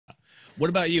What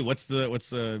about you? What's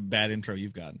the bad intro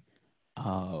you've gotten?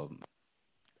 Um,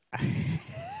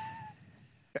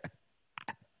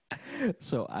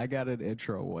 so I got an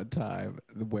intro one time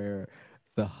where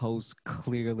the host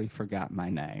clearly forgot my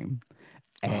name,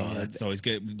 Oh, and that's always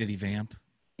good. Did he vamp?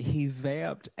 he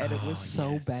vamped, and it was Oh,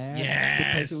 so yes. bad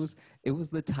because Yes. it was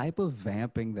the type of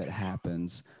vamping that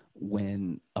happens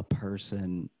when a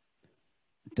person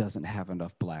doesn't have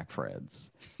enough black friends.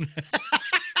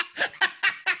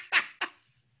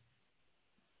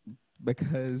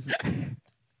 Because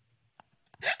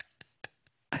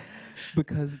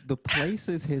because the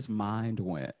places his mind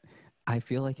went, I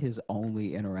feel like his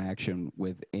only interaction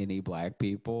with any black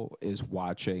people is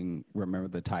watching Remember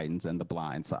the Titans and The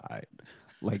Blind Side.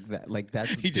 Like that, like that's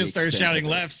He the just started extent shouting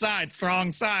of it. left side,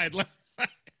 strong side. Left side.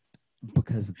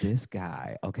 Because this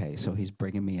guy, okay, so he's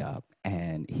bringing me up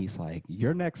and he's like,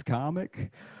 "Your next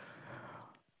comic?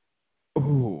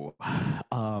 Ooh,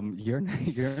 your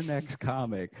next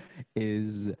comic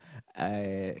is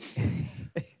uh,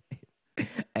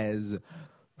 as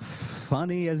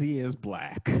funny as he is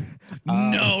black."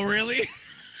 Um, No, really?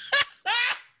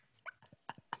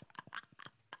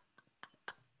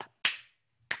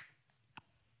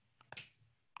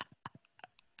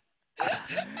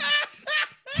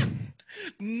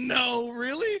 No,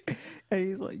 really? and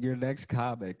he's like, "Your next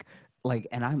comic," like,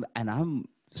 and I'm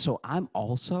so I'm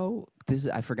also this.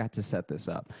 I forgot to set this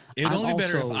up. It would I'm only be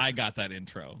better if also I got that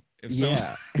intro. If so,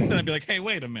 yeah. then I'd be like, hey,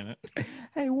 wait a minute.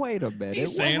 Hey, wait a He's minute. What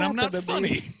saying I'm happened not to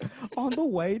me funny. on the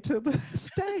way to the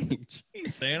stage?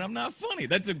 He's saying I'm not funny.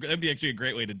 That'd be actually a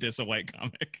great way to diss a white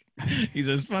comic. He's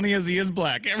as funny as he is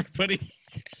black. Everybody.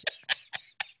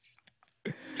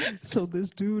 So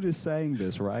this dude is saying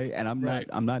this, right? And I'm not Right.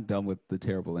 I'm not done with the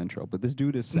terrible intro, but this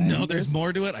dude is No, saying there's this.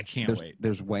 more to it. I can't wait.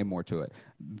 There's way more to it.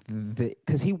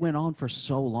 Because he went on for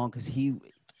so long because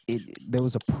there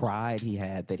was a pride he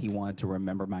had that he wanted to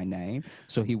remember my name,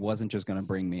 so he wasn't just going to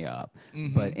bring me up. But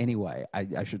Mm-hmm. anyway,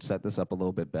 I should set this up a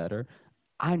little bit better.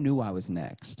 I knew I was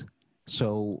next,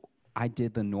 so I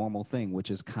did the normal thing, which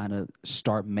is kind of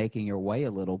start making your way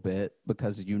a little bit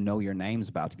because you know your name's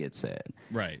about to get said.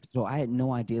 Right. So I had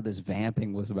no idea this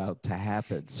vamping was about to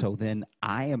happen. So then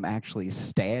I am actually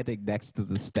standing next to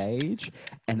the stage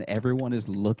and everyone is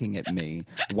looking at me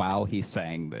while he's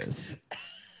saying this.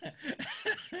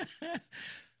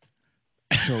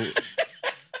 So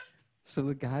so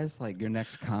the guy's like, your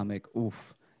next comic,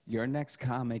 oof, your next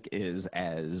comic is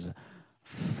as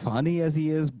funny as he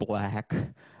is black.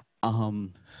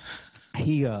 Um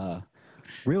he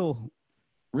real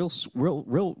real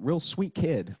sweet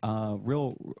kid,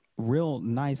 real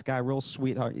nice guy, real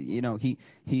sweetheart. You know, he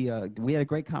we had a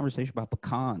great conversation about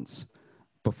pecans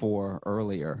before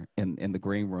earlier in the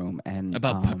green room, and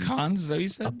About pecans, is that what you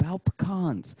said? about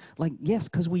pecans. Like, yes,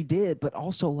 because we did, but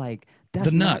also like The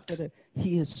that's not nut. gonna.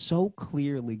 He is so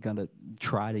clearly gonna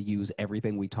try to use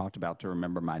everything we talked about to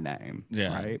remember my name,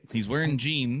 Yeah. right? He's wearing And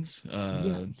jeans,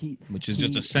 yeah, which is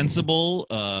just a he sensible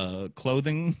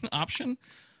clothing option.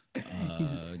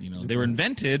 he's They were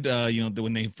invented,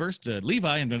 when they first,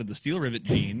 Levi invented the steel rivet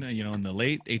jean, in the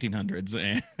late 1800s.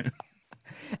 And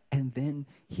and then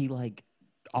he like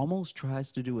almost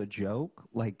tries to do a joke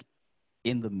like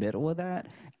in the middle of that,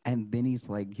 and then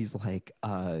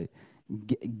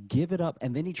give it up,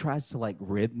 and then he tries to like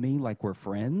rib me like we're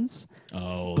friends,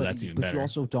 oh, but that's even but you better.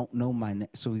 also don't know my name,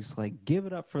 so he's like, give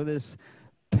it up for this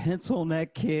pencil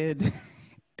neck kid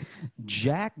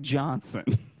Jack Johnson.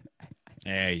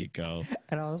 There you go.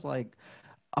 And I was like,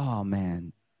 oh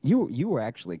man, you were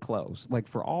actually close, like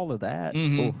for all of that.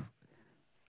 Hmm. Oof.